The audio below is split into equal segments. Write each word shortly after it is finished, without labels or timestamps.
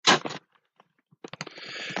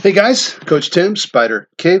Hey guys, Coach Tim, Spider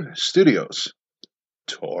Cave Studios,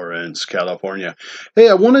 Torrance, California. Hey,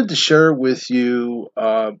 I wanted to share with you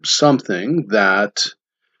something that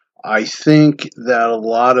I think that a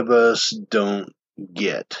lot of us don't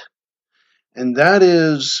get. And that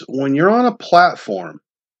is when you're on a platform,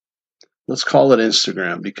 let's call it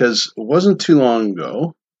Instagram, because it wasn't too long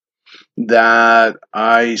ago that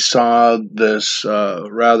I saw this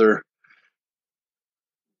rather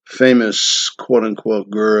famous quote unquote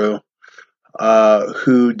guru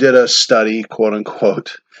who did a study, quote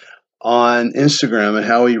unquote, on Instagram and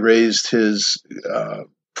how he raised his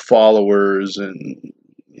followers and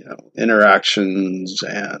interactions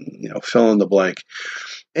and fill in the blank.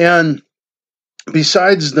 And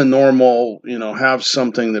besides the normal, have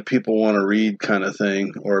something that people want to read kind of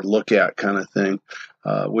thing or look at kind of thing,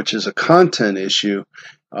 which is a content issue,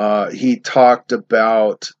 he talked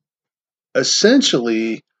about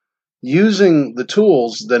essentially using the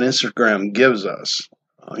tools that Instagram gives us.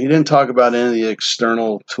 He didn't talk about any of the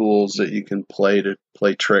external tools that you can play to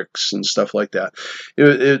play tricks and stuff like that.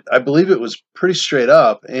 I believe it was pretty straight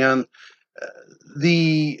up, and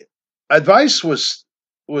the advice was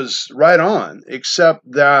right on,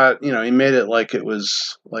 except that he made it like it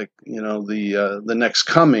was like the next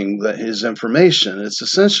coming, that his information. It's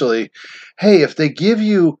essentially, hey, if they give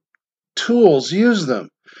you tools, use them.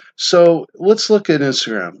 So let's look at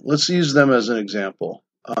Instagram. Let's use them as an example.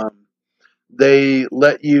 They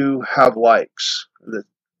let you have likes. That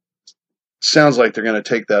sounds like they're going to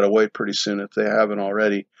take that away pretty soon if they haven't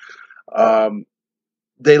already.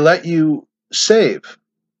 They let you save,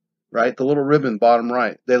 right? The little ribbon bottom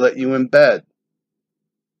right. They let you embed.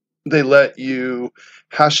 They let you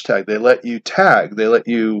hashtag. They let you tag. They let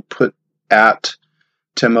you put at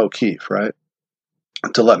Tim O'Keefe, right?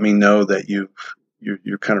 To let me know that you're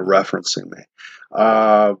kind of referencing me.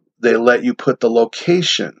 They let you put the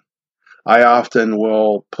location. I often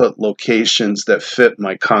will put locations that fit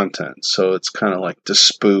my content, so it's kind of like to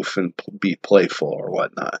spoof and be playful or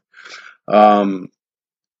whatnot.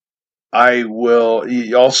 I will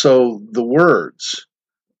also the words,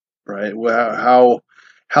 right?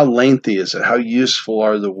 How lengthy is it? How useful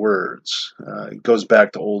are the words? It goes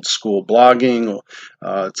back to old school blogging.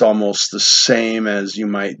 It's almost the same as you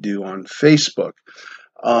might do on Facebook.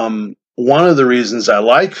 One of the reasons I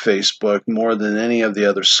like Facebook more than any of the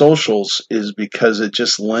other socials is because it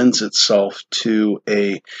just lends itself to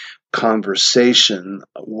a conversation,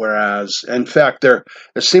 whereas, in fact, it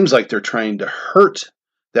seems like they're trying to hurt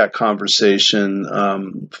that conversation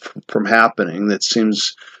from happening. That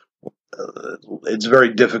seems it's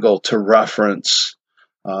very difficult to reference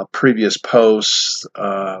previous posts.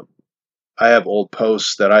 I have old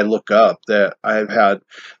posts that I look up that I've had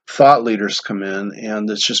thought leaders come in, and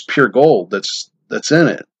it's just pure gold that's in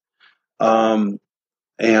it. And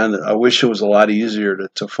I wish it was a lot easier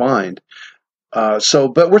to find.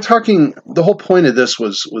 But we're talking, the whole point of this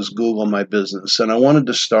was Google My Business. And I wanted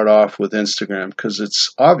to start off with Instagram because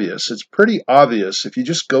it's obvious. It's pretty obvious. If you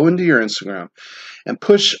just go into your Instagram and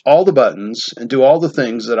push all the buttons and do all the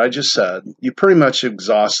things that I just said, you pretty much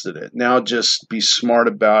exhausted it. Now just be smart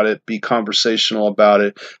about it, be conversational about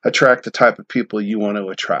it, attract the type of people you want to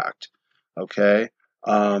attract. Okay?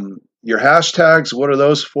 Your hashtags, what are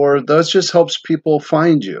those for? Those just helps people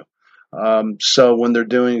find you. So when they're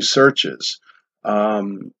doing searches.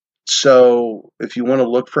 So if you want to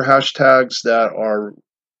look for hashtags that are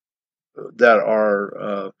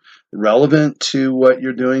relevant to what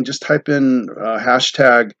you're doing, just type in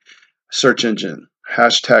hashtag search engine,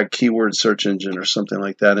 hashtag keyword search engine, or something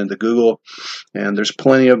like that into Google. And there's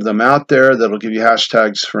plenty of them out there that'll give you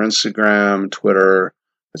hashtags for Instagram, Twitter,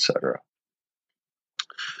 etc.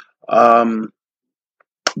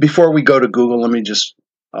 Before we go to Google,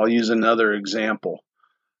 I'll use another example.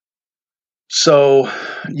 So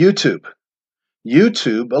YouTube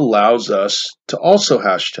allows us to also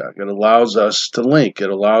hashtag. It allows us to link. It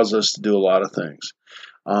allows us to do a lot of things.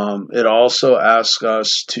 It also asks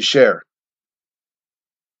us to share,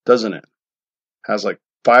 doesn't it? Has like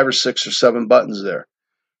 5 or 6 or 7 buttons there.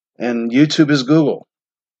 And YouTube is Google.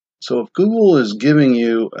 So if Google is giving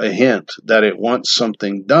you a hint that it wants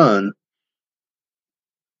something done,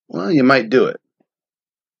 well, you might do it.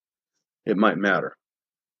 It might matter.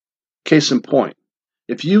 Case in point,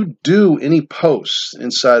 if you do any posts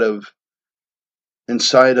inside of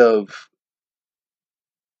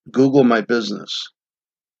Google My Business,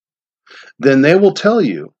 then they will tell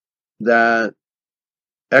you that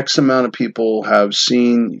X amount of people have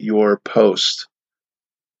seen your post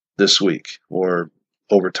this week or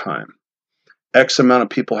over time. X amount of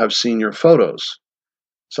people have seen your photos.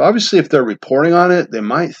 So obviously if they're reporting on it, they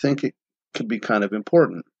might think it could be kind of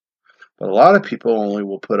important. But a lot of people only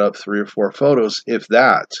will put up 3 or 4 photos, if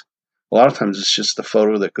that. A lot of times it's just the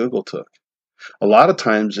photo that Google took. A lot of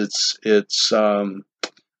times it's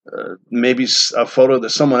maybe a photo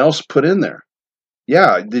that someone else put in there.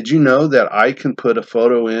 Yeah, did you know that I can put a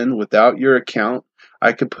photo in without your account?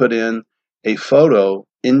 I could put in a photo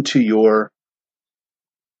into your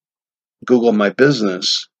Google My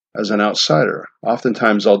Business as an outsider.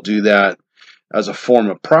 Oftentimes I'll do that as a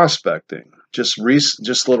form of prospecting. Just a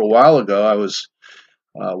little while ago, I was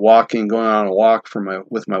going on a walk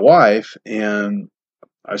with my wife, and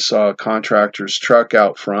I saw a contractor's truck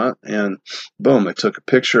out front, and boom, I took a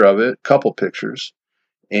picture of it, a couple pictures,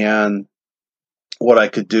 and what I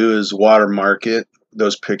could do is watermark it,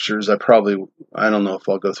 those pictures. I don't know if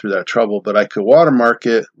I'll go through that trouble, but I could watermark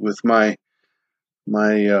it with my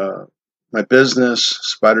business,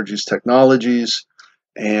 Spider Juice Technologies,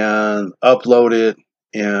 and upload it.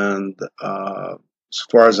 And as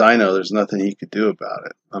far as I know, there's nothing he could do about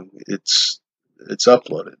it. It's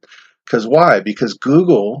uploaded. Because why? Because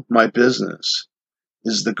Google My Business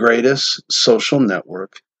is the greatest social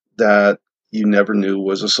network that you never knew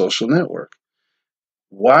was a social network.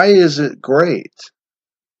 Why is it great?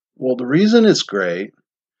 Well, the reason it's great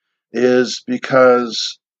is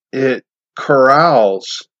because it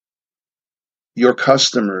corrals your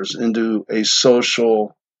customers into a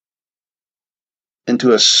social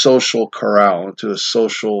corral, into a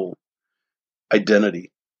social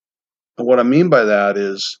identity. And what I mean by that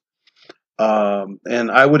is,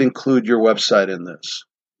 and I would include your website in this,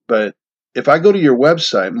 but if I go to your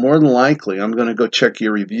website, more than likely I'm going to go check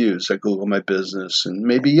your reviews at Google My Business and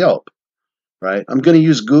maybe Yelp, right? I'm going to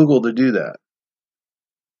use Google to do that.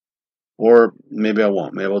 Or maybe I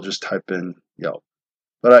won't. Maybe I'll just type in Yelp.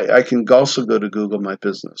 But I can also go to Google My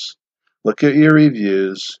Business, look at your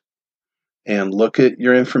reviews, and look at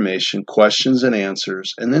your information, questions and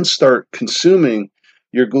answers, and then start consuming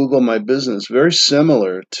your Google My Business, very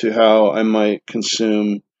similar to how I might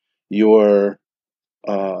consume your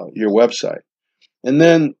website. And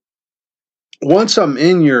then once I'm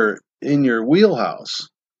in your wheelhouse,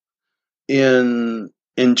 in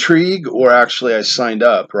Intrigue, or actually I signed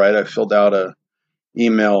up, right? I filled out a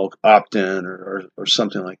email opt-in or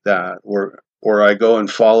something like that, or I go and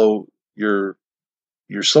follow your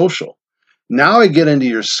social. Now I get into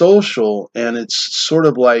your social, and it's sort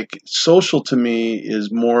of like social to me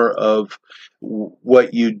is more of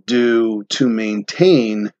what you do to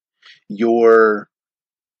maintain your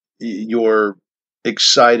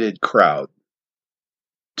excited crowd,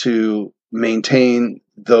 to maintain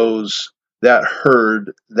that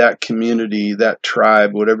herd, that community, that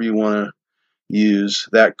tribe, whatever you want to use,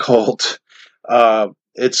 that cult.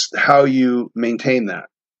 It's how you maintain that,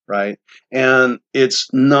 right? And it's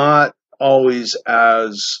not always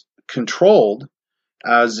as controlled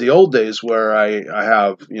as the old days, where I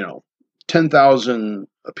have 10,000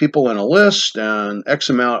 people in a list and X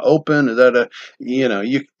amount open.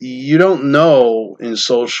 You don't know in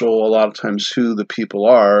social a lot of times who the people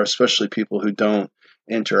are, especially people who don't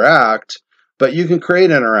interact. But you can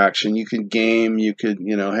create interaction. You could game. You could,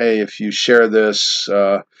 hey, if you share this,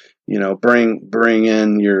 bring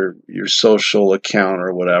in your social account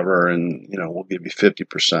or whatever, and we'll give you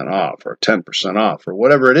 50% off or 10% off or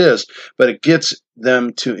whatever it is. But it gets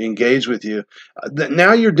them to engage with you.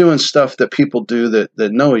 Now you're doing stuff that people do that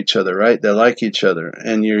know each other, right? They like each other,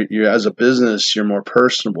 and you're as a business, you're more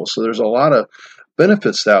personable. So there's a lot of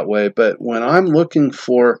benefits that way. But when I'm looking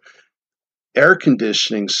for air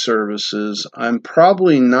conditioning services, I'm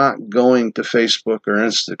probably not going to Facebook or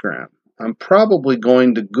Instagram. I'm probably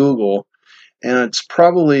going to Google, and it's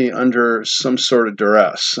probably under some sort of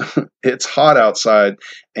duress. It's hot outside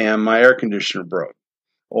and my air conditioner broke,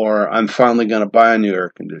 or I'm finally going to buy a new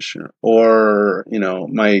air conditioner, or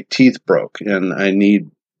my teeth broke and I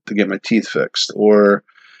need to get my teeth fixed, or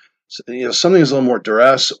something is a little more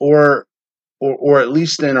duress, or at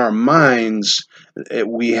least in our minds,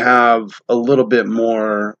 we have a little bit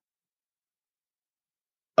more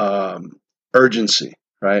urgency,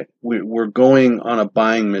 right? We're going on a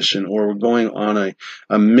buying mission, or we're going on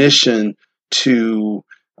a mission to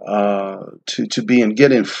be and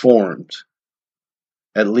get informed,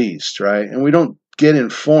 at least, right? And we don't get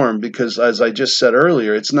informed because, as I just said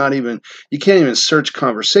earlier, you can't even search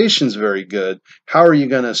conversations very good. How are you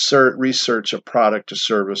going to research a product or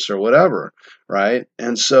service or whatever, right?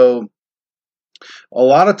 And so a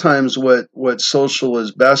lot of times what social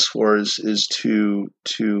is best for is to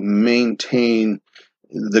maintain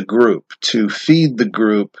the group, to feed the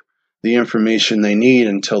group the information they need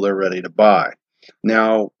until they're ready to buy.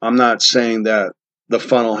 Now, I'm not saying that the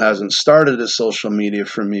funnel hasn't started as social media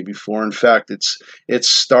for me before. In fact, it's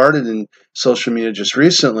started in social media just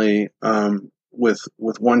recently, with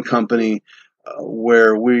one company,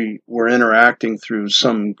 where we were interacting through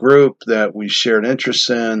some group that we shared interests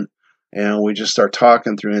in, and we just start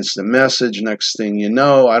talking through instant message. Next thing you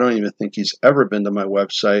know, I don't even think he's ever been to my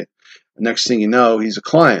website. Next thing you know, he's a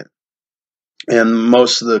client, and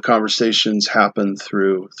most of the conversations happen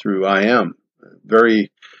through IM.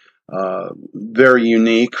 Very very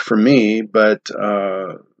unique for me, but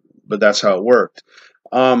that's how it worked.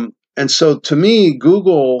 And so to me,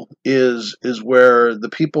 Google is where the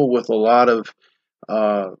people with a lot of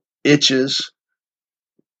itches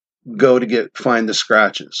go to find the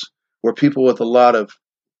scratches, where people with a lot of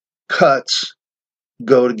cuts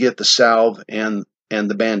go to get the salve and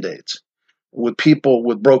the band-aids. With people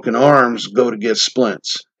with broken arms go to get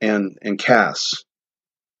splints and casts.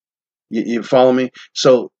 You follow me?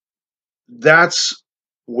 So that's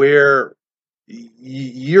where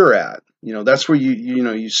you're at. That's where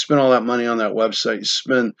you spend all that money on that website. You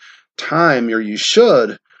spend time, or you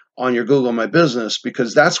should, on your Google My Business,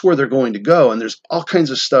 because that's where they're going to go. And there's all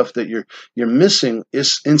kinds of stuff that you're missing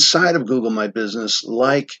is inside of Google My Business,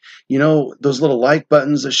 like those little like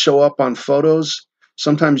buttons that show up on photos.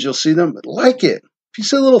 Sometimes you'll see them. Like it. If you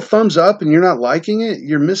see a little thumbs up and you're not liking it,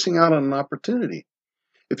 you're missing out on an opportunity.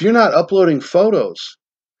 If you're not uploading photos,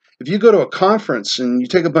 if you go to a conference and you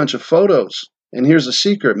take a bunch of photos, and here's a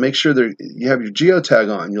secret, make sure that you have your geotag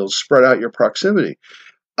on. You'll spread out your proximity.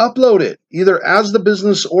 Upload it, either as the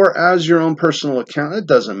business or as your own personal account. It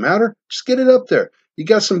doesn't matter. Just get it up there. You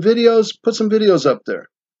got some videos, put some videos up there.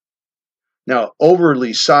 Now,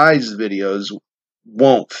 overly sized videos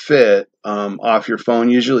won't fit off your phone.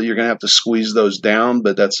 Usually you're going to have to squeeze those down,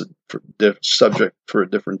 but that's a subject for a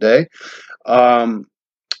different day.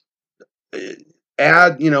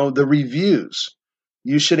 Add, the reviews.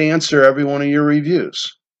 You should answer every one of your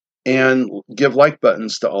reviews and give like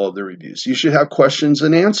buttons to all of the reviews. You should have questions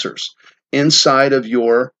and answers inside of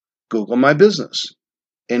your Google My Business.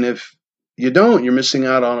 And if you don't, you're missing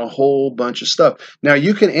out on a whole bunch of stuff. Now,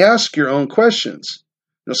 you can ask your own questions.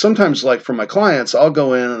 Sometimes, like for my clients, I'll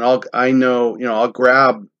go in and I'll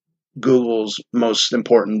grab Google's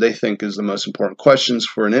they think is the most important questions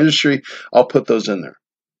for an industry. I'll put those in there.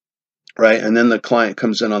 Right, and then the client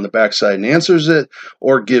comes in on the backside and answers it,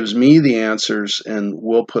 or gives me the answers, and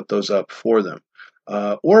we'll put those up for them,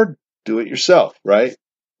 or do it yourself. Right,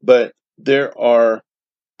 but there are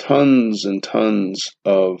tons and tons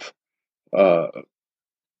of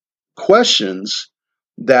questions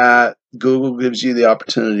that Google gives you the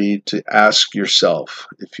opportunity to ask yourself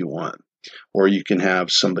if you want, or you can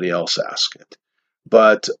have somebody else ask it.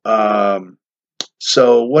 But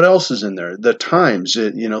so what else is in there? The times.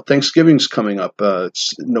 Thanksgiving's coming up.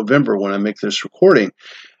 It's November when I make this recording.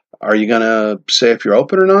 Are you going to say if you're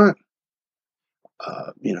open or not?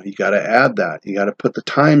 You got to add that. You got to put the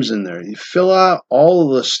times in there. You fill out all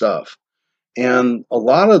of the stuff. And a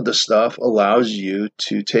lot of the stuff allows you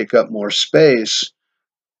to take up more space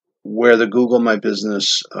where the Google My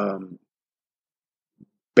Business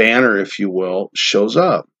banner, if you will, shows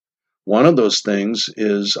up. One of those things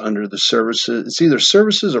is under the services. It's either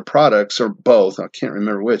services or products or both. I can't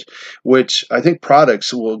remember which I think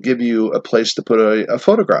products will give you a place to put a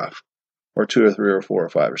photograph, or 2 or 3 or 4 or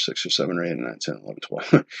 5 or 6 or 7 or 8 or 9, 10, 11,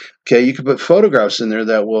 12. Okay, you can put photographs in there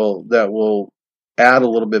that will add a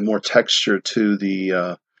little bit more texture to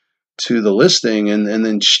the listing, and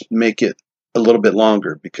then make it a little bit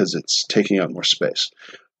longer because it's taking up more space.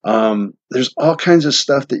 There's all kinds of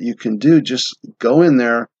stuff that you can do. Just go in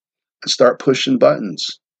there and start pushing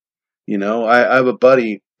buttons. I have a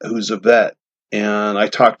buddy who's a vet, and I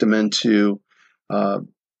talked him into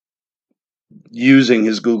using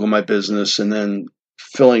his Google My Business and then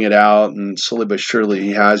filling it out, and slowly but surely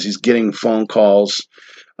he's getting phone calls.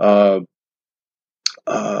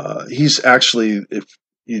 He's actually, if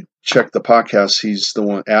you check the podcast, he's the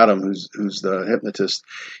one, Adam, who's the hypnotist.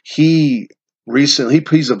 He's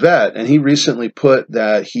a vet, and he recently put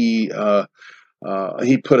that he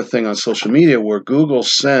put a thing on social media where Google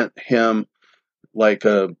sent him like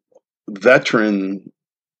a veteran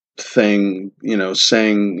thing,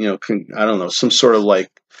 saying, I don't know, some sort of like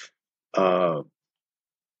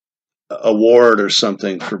award or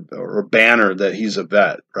something or a banner that he's a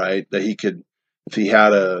vet, right? That he could, if he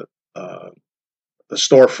had a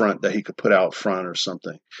storefront that he could put out front or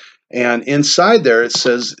something. And inside there, it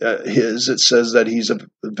says that he's a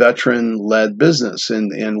veteran-led business,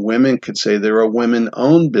 and women could say they're a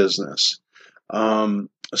women-owned business.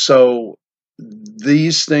 So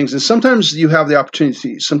these things, and sometimes you have the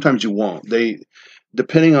opportunity, sometimes you won't.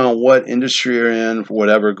 depending on what industry you're in,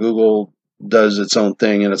 whatever, Google does its own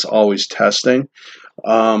thing and it's always testing.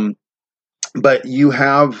 Um, but you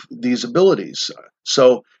have these abilities.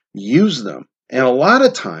 So use them. And a lot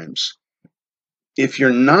of times, if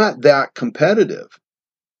you're not that competitive,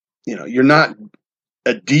 you're not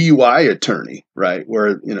a DUI attorney, right?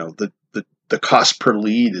 Where, the cost per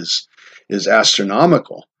lead is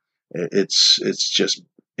astronomical. It's just,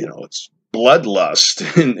 it's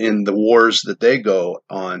bloodlust in the wars that they go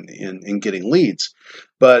on in getting leads.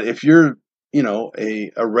 But if you're,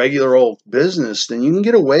 a regular old business, then you can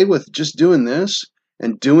get away with just doing this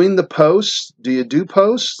and doing the posts. Do you do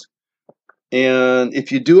posts? And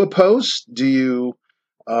if you do a post, do you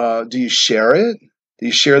share it? Do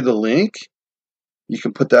you share the link? You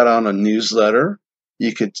can put that on a newsletter.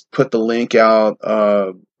 You could put the link out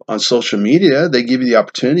on social media. They give you the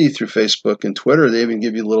opportunity through Facebook and Twitter. They even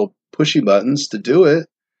give you little pushy buttons to do it.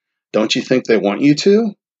 Don't you think they want you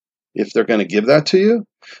to? If they're going to give that to you,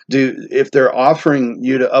 if they're offering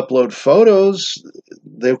you to upload photos,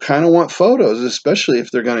 they kind of want photos, especially if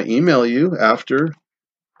they're going to email you after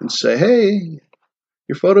and say, "Hey,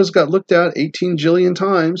 your photos got looked at 18 jillion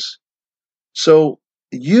times." So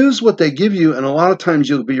use what they give you, and a lot of times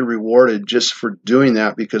you'll be rewarded just for doing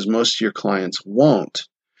that because most of your clients won't.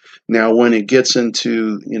 Now, when it gets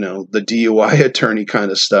into, the DUI attorney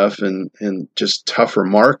kind of stuff and just tougher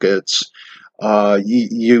markets,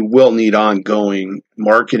 you will need ongoing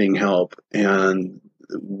marketing help, and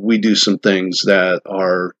we do some things that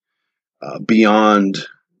are beyond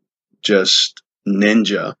just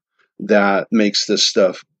ninja that makes this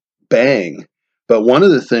stuff bang. But one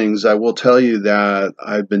of the things I will tell you that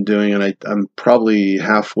I've been doing, and I'm probably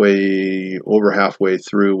over halfway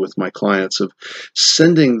through with my clients, of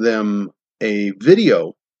sending them a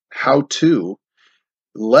video how to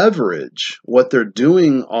leverage what they're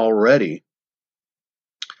doing already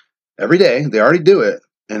every day. They already do it,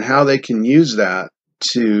 and how they can use that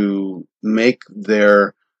to make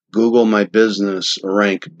their Google My Business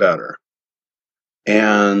rank better.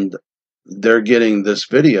 And they're getting this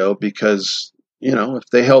video because, if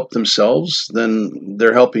they help themselves, then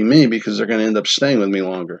they're helping me because they're going to end up staying with me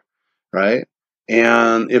longer, right?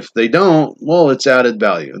 And if they don't, well, it's added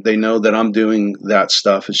value. They know that I'm doing that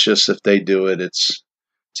stuff. It's just if they do it, it's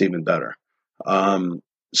even better.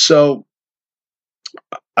 So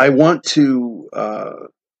I want you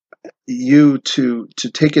to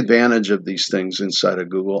take advantage of these things inside of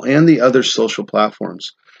Google and the other social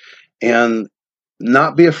platforms, and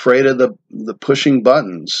not be afraid of the pushing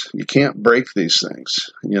buttons. You can't break these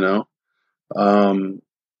things,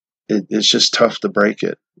 it's just tough to break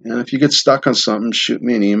it. And if you get stuck on something, shoot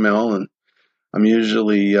me an email, and I'm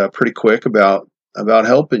usually pretty quick about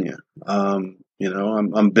helping you.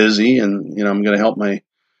 I'm busy, and I'm going to help my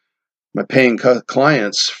paying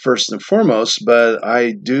clients first and foremost, but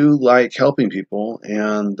I do like helping people,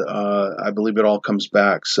 and I believe it all comes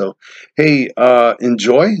back. So, hey,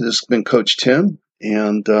 enjoy. This has been Coach Tim,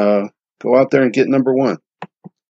 and go out there and get number one.